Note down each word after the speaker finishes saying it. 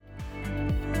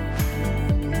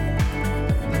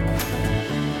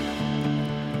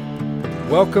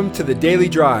Welcome to the Daily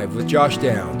Drive with Josh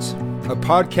Downs, a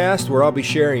podcast where I'll be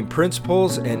sharing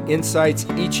principles and insights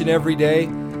each and every day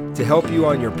to help you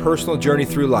on your personal journey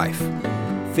through life.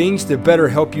 Things to better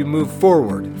help you move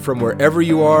forward from wherever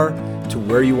you are to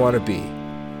where you want to be.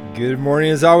 Good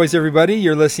morning as always, everybody.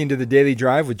 You're listening to the Daily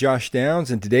Drive with Josh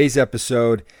Downs, and today's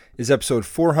episode is episode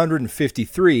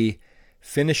 453,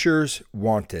 Finishers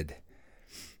Wanted.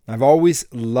 I've always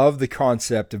loved the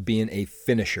concept of being a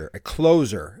finisher. A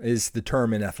closer is the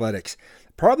term in athletics,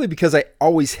 probably because I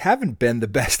always haven't been the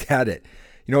best at it.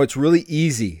 You know, it's really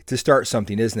easy to start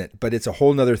something, isn't it? But it's a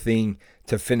whole nother thing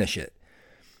to finish it.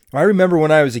 I remember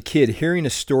when I was a kid hearing a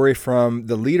story from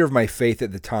the leader of my faith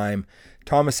at the time,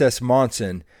 Thomas S.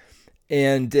 Monson,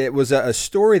 and it was a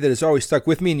story that has always stuck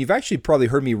with me, and you've actually probably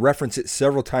heard me reference it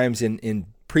several times in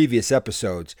previous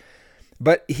episodes.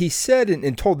 But he said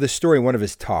and told this story in one of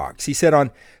his talks. He said,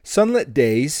 on sunlit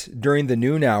days during the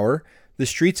noon hour, the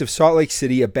streets of Salt Lake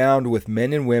City abound with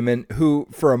men and women who,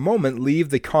 for a moment, leave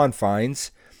the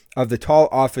confines of the tall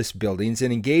office buildings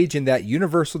and engage in that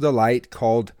universal delight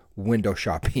called window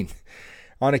shopping.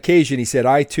 On occasion, he said,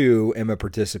 I too am a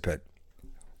participant.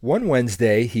 One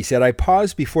Wednesday, he said, I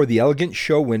paused before the elegant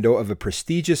show window of a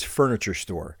prestigious furniture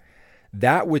store.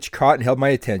 That which caught and held my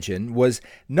attention was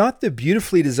not the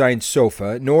beautifully designed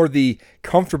sofa, nor the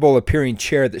comfortable appearing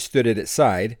chair that stood at its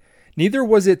side. Neither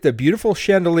was it the beautiful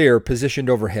chandelier positioned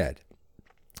overhead.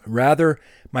 Rather,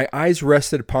 my eyes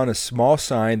rested upon a small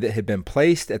sign that had been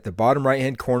placed at the bottom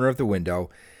right-hand corner of the window.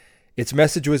 Its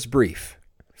message was brief: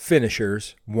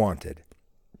 Finishers Wanted.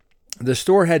 The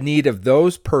store had need of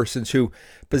those persons who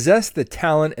possessed the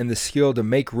talent and the skill to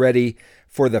make ready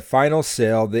for the final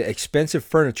sale the expensive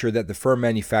furniture that the firm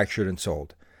manufactured and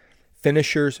sold.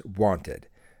 Finishers Wanted.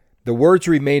 The words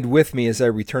remained with me as I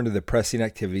returned to the pressing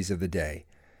activities of the day.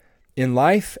 In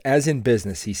life, as in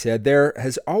business, he said, there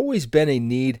has always been a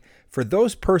need for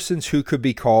those persons who could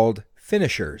be called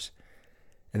finishers.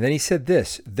 And then he said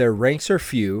this: their ranks are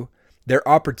few, their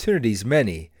opportunities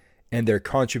many, and their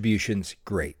contributions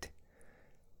great.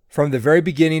 From the very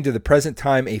beginning to the present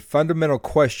time, a fundamental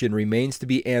question remains to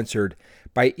be answered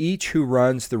by each who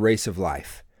runs the race of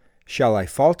life. Shall I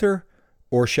falter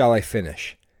or shall I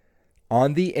finish?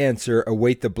 On the answer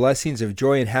await the blessings of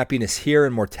joy and happiness here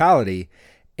in mortality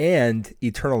and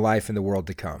eternal life in the world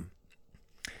to come.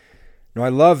 Now, I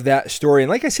love that story. And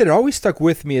like I said, it always stuck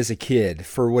with me as a kid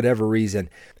for whatever reason.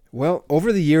 Well,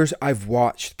 over the years, I've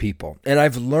watched people and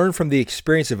I've learned from the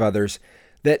experience of others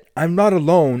that I'm not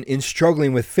alone in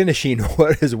struggling with finishing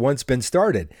what has once been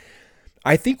started.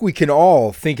 I think we can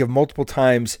all think of multiple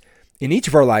times in each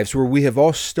of our lives where we have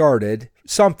all started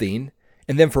something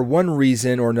and then for one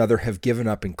reason or another have given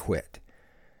up and quit.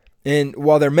 And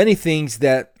while there are many things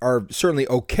that are certainly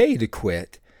okay to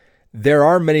quit, there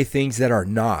are many things that are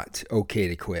not okay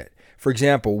to quit. For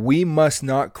example, we must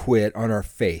not quit on our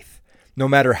faith, no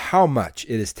matter how much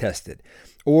it is tested,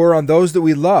 or on those that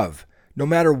we love, no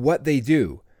matter what they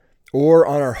do, or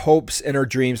on our hopes and our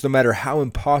dreams, no matter how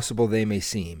impossible they may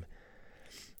seem.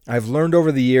 I've learned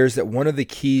over the years that one of the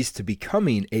keys to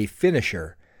becoming a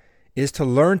finisher is to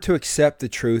learn to accept the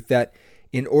truth that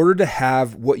in order to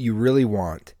have what you really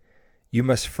want, you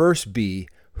must first be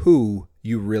who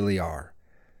you really are.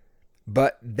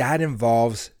 But that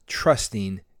involves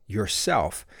trusting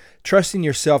yourself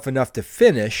enough to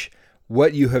finish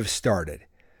what you have started.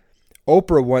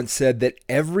 Oprah once said that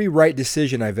every right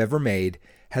decision I've ever made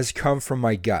has come from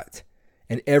my gut,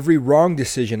 and every wrong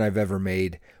decision I've ever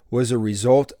made was a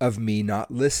result of me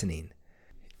not listening.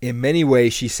 In many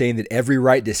ways, she's saying that every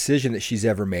right decision that she's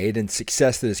ever made and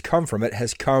success that has come from it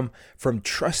has come from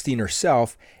trusting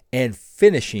herself and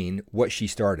finishing what she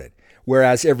started.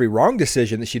 Whereas every wrong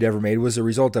decision that she'd ever made was a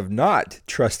result of not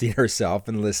trusting herself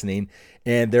and listening,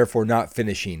 and therefore not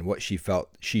finishing what she felt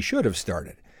she should have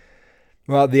started.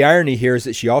 Well, the irony here is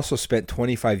that she also spent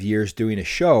 25 years doing a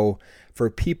show for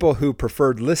people who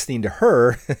preferred listening to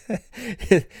her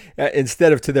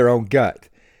instead of to their own gut,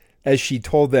 as she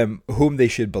told them whom they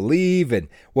should believe and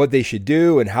what they should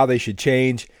do and how they should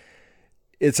change.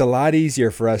 It's a lot easier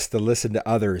for us to listen to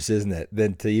others, isn't it,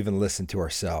 than to even listen to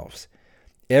ourselves.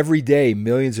 Every day,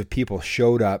 millions of people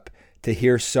showed up to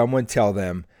hear someone tell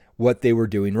them what they were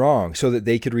doing wrong so that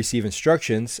they could receive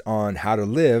instructions on how to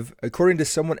live according to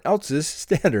someone else's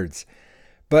standards.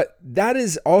 But that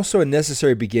is also a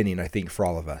necessary beginning, I think, for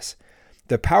all of us.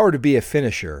 The power to be a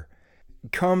finisher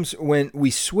comes when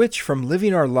we switch from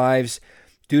living our lives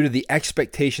due to the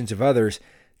expectations of others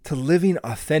to living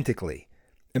authentically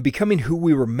and becoming who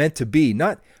we were meant to be,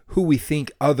 not who we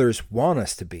think others want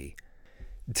us to be.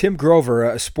 Tim Grover,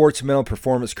 a sports mental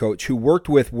performance coach who worked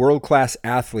with world-class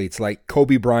athletes like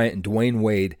Kobe Bryant and Dwayne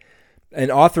Wade,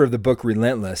 and author of the book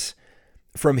Relentless,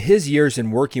 from his years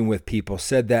in working with people,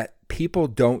 said that people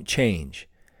don't change,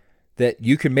 that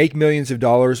you can make millions of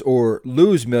dollars or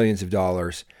lose millions of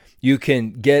dollars. You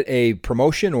can get a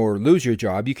promotion or lose your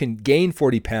job. You can gain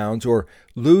 40 pounds or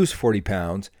lose 40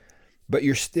 pounds, but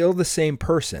you're still the same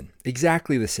person,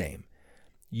 exactly the same.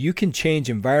 You can change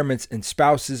environments and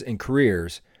spouses and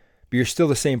careers, but you're still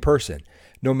the same person.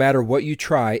 No matter what you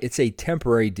try, it's a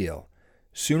temporary deal.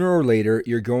 Sooner or later,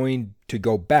 you're going to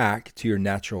go back to your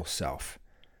natural self.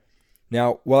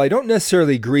 Now, while I don't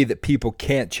necessarily agree that people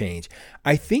can't change,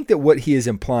 I think that what he is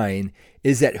implying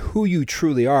is that who you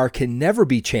truly are can never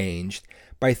be changed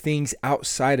by things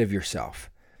outside of yourself.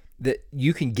 That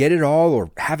you can get it all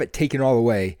or have it taken all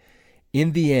away.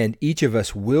 In the end, each of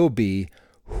us will be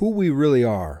who we really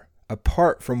are,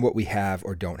 apart from what we have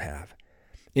or don't have.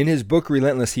 In his book,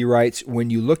 Relentless, he writes, when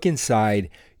you look inside,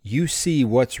 you see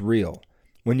what's real.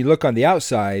 When you look on the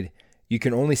outside, you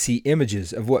can only see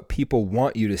images of what people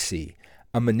want you to see,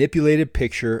 a manipulated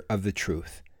picture of the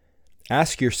truth.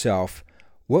 Ask yourself,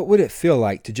 what would it feel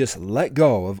like to just let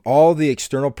go of all the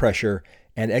external pressure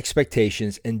and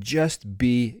expectations and just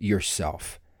be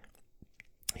yourself?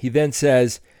 He then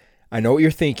says, I know what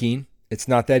you're thinking. It's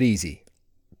not that easy.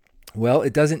 Well,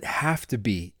 it doesn't have to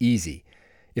be easy.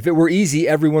 If it were easy,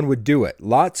 everyone would do it.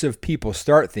 Lots of people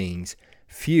start things.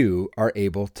 Few are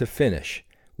able to finish.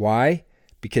 Why?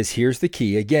 Because here's the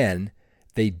key again,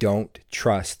 they don't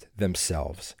trust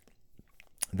themselves.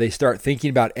 They start thinking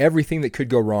about everything that could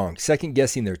go wrong,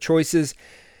 second-guessing their choices,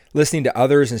 listening to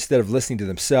others instead of listening to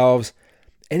themselves.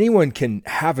 Anyone can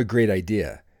have a great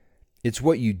idea. It's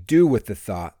what you do with the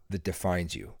thought that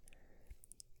defines you.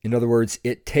 In other words,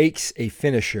 it takes a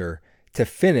finisher to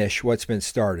finish what's been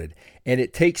started, and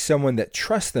it takes someone that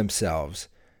trusts themselves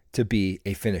to be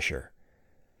a finisher.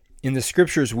 In the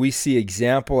scriptures, we see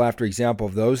example after example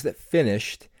of those that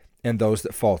finished and those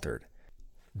that faltered.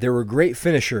 There were great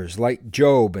finishers like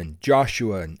Job and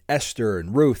Joshua and Esther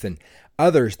and Ruth and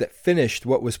others that finished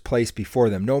what was placed before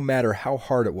them, no matter how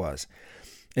hard it was.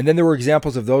 And then there were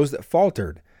examples of those that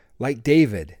faltered, like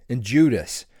David and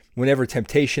Judas, whenever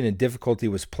temptation and difficulty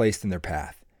was placed in their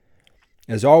path.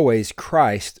 As always,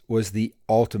 Christ was the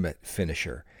ultimate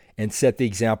finisher and set the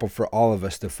example for all of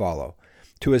us to follow.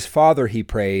 To his Father he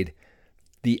prayed,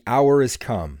 the hour is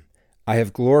come. I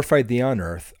have glorified thee on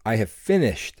earth. I have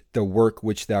finished the work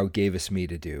which thou gavest me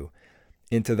to do.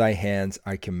 Into thy hands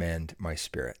I commend my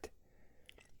spirit.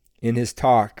 In his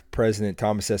talk, President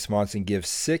Thomas S. Monson gives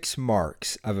 6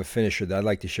 marks of a finisher that I'd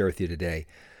like to share with you today.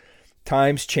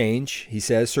 Times change, he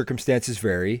says, circumstances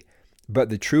vary, but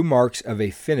the true marks of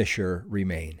a finisher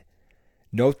remain.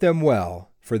 Note them well,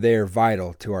 for they are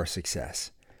vital to our success.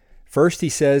 First, he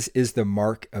says, is the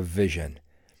mark of vision.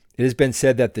 It has been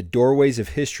said that the doorways of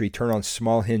history turn on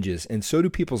small hinges, and so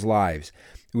do people's lives.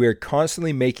 We are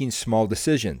constantly making small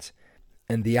decisions,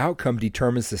 and the outcome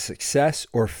determines the success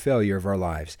or failure of our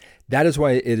lives. That is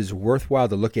why it is worthwhile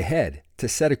to look ahead, to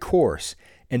set a course,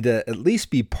 and to at least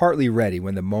be partly ready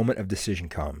when the moment of decision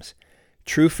comes.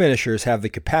 True finishers have the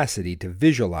capacity to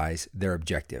visualize their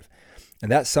objective. And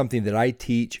that's something that I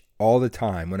teach all the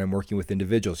time when I'm working with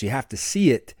individuals. You have to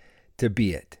see it to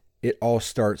be it. It all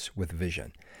starts with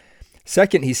vision.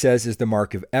 Second, he says, is the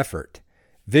mark of effort.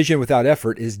 Vision without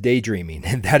effort is daydreaming,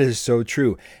 and that is so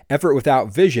true. Effort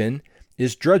without vision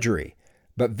is drudgery,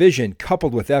 but vision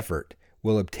coupled with effort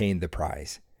will obtain the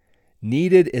prize.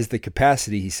 Needed is the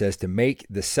capacity, he says, to make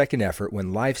the second effort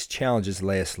when life's challenges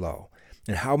lay us low.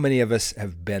 And how many of us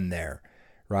have been there,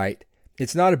 right?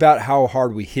 It's not about how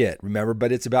hard we hit, remember,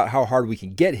 but it's about how hard we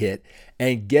can get hit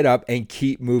and get up and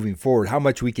keep moving forward, how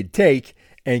much we can take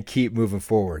and keep moving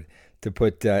forward, to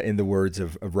put in the words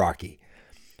of Rocky.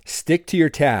 Stick to your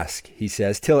task, he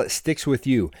says, till it sticks with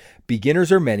you.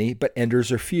 Beginners are many, but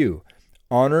enders are few.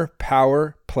 Honor,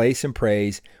 power, place, and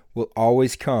praise will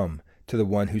always come to the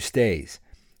one who stays.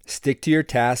 Stick to your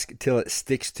task till it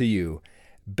sticks to you.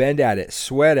 Bend at it,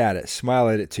 sweat at it, smile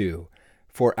at it too.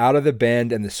 For out of the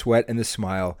bend and the sweat and the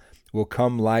smile will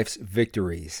come life's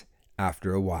victories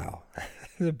after a while.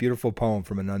 It's a beautiful poem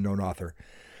from an unknown author.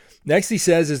 Next, he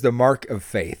says, is the mark of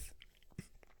faith.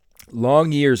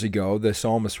 Long years ago, the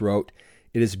psalmist wrote,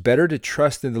 "It is better to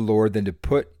trust in the Lord than to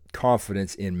put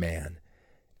confidence in man.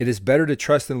 It is better to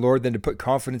trust in the Lord than to put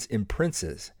confidence in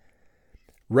princes."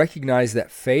 Recognize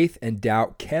that faith and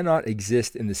doubt cannot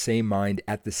exist in the same mind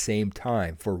at the same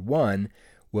time, for one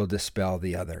will dispel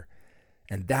the other.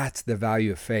 And that's the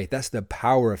value of faith. That's the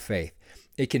power of faith.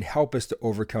 It can help us to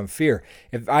overcome fear.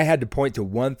 If I had to point to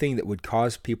one thing that would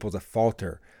cause people to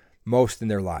falter most in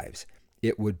their lives,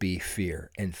 it would be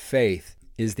fear. And faith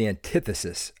is the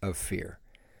antithesis of fear.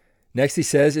 Next, he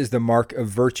says, is the mark of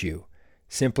virtue.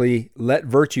 Simply, let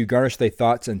virtue garnish thy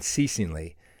thoughts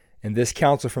unceasingly, and this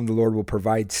counsel from the Lord will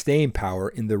provide staying power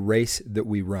in the race that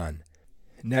we run.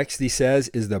 Next, he says,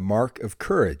 is the mark of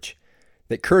courage.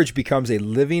 That courage becomes a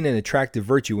living and attractive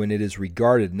virtue when it is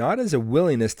regarded not as a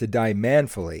willingness to die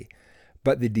manfully,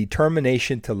 but the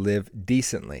determination to live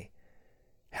decently.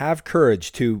 Have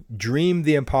courage to dream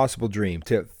the impossible dream,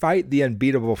 to fight the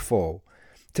unbeatable foe,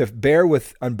 to bear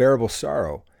with unbearable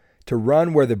sorrow, to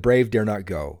run where the brave dare not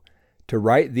go, to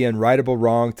right the unrightable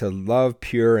wrong, to love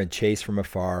pure and chase from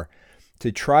afar,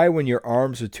 to try when your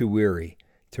arms are too weary,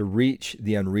 to reach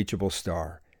the unreachable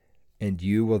star, and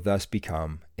you will thus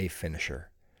become a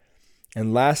finisher.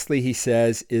 And lastly, he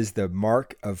says, is the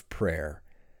mark of prayer.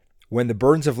 When the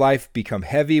burdens of life become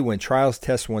heavy, when trials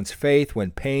test one's faith,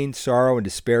 when pain, sorrow, and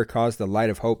despair cause the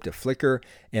light of hope to flicker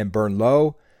and burn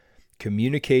low,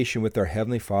 communication with our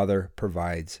Heavenly Father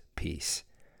provides peace.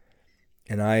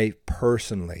 And I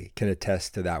personally can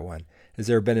attest to that one, as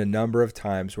there have been a number of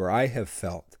times where I have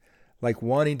felt like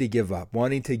wanting to give up,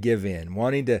 wanting to give in,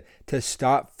 wanting to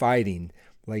stop fighting.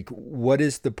 Like, what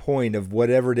is the point of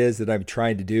whatever it is that I'm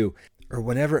trying to do? Or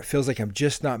whenever it feels like I'm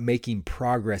just not making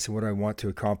progress in what I want to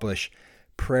accomplish,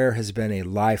 prayer has been a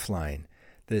lifeline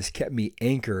that has kept me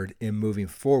anchored in moving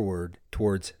forward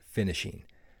towards finishing.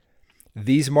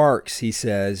 These marks, he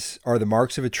says, are the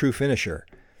marks of a true finisher,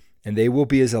 and they will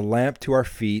be as a lamp to our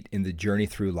feet in the journey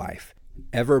through life.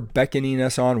 Ever beckoning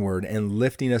us onward and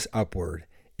lifting us upward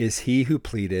is he who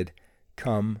pleaded,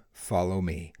 "Come, follow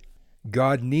me."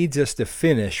 God needs us to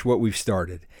finish what we've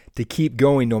started, to keep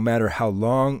going no matter how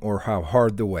long or how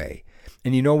hard the way.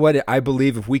 And you know what? I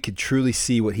believe if we could truly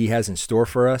see what he has in store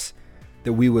for us,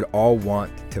 that we would all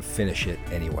want to finish it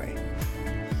anyway.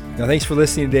 Now, thanks for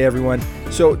listening today, everyone.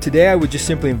 So today I would just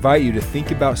simply invite you to think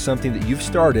about something that you've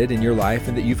started in your life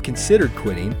and that you've considered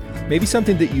quitting, maybe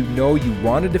something that you know you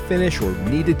wanted to finish or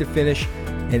needed to finish,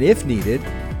 and if needed,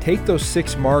 take those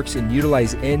 6 marks and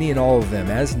utilize any and all of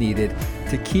them as needed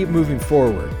to keep moving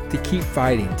forward, to keep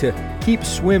fighting, to keep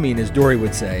swimming, as Dory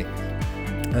would say,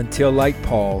 until, like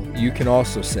Paul, you can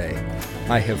also say,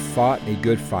 I have fought a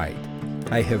good fight.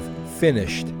 I have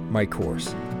finished my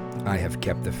course. I have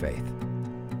kept the faith.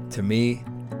 To me,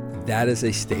 that is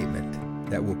a statement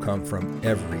that will come from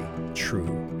every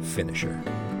true finisher.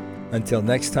 Until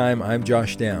next time, I'm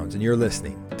Josh Downs, and you're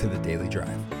listening to The Daily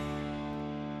Drive.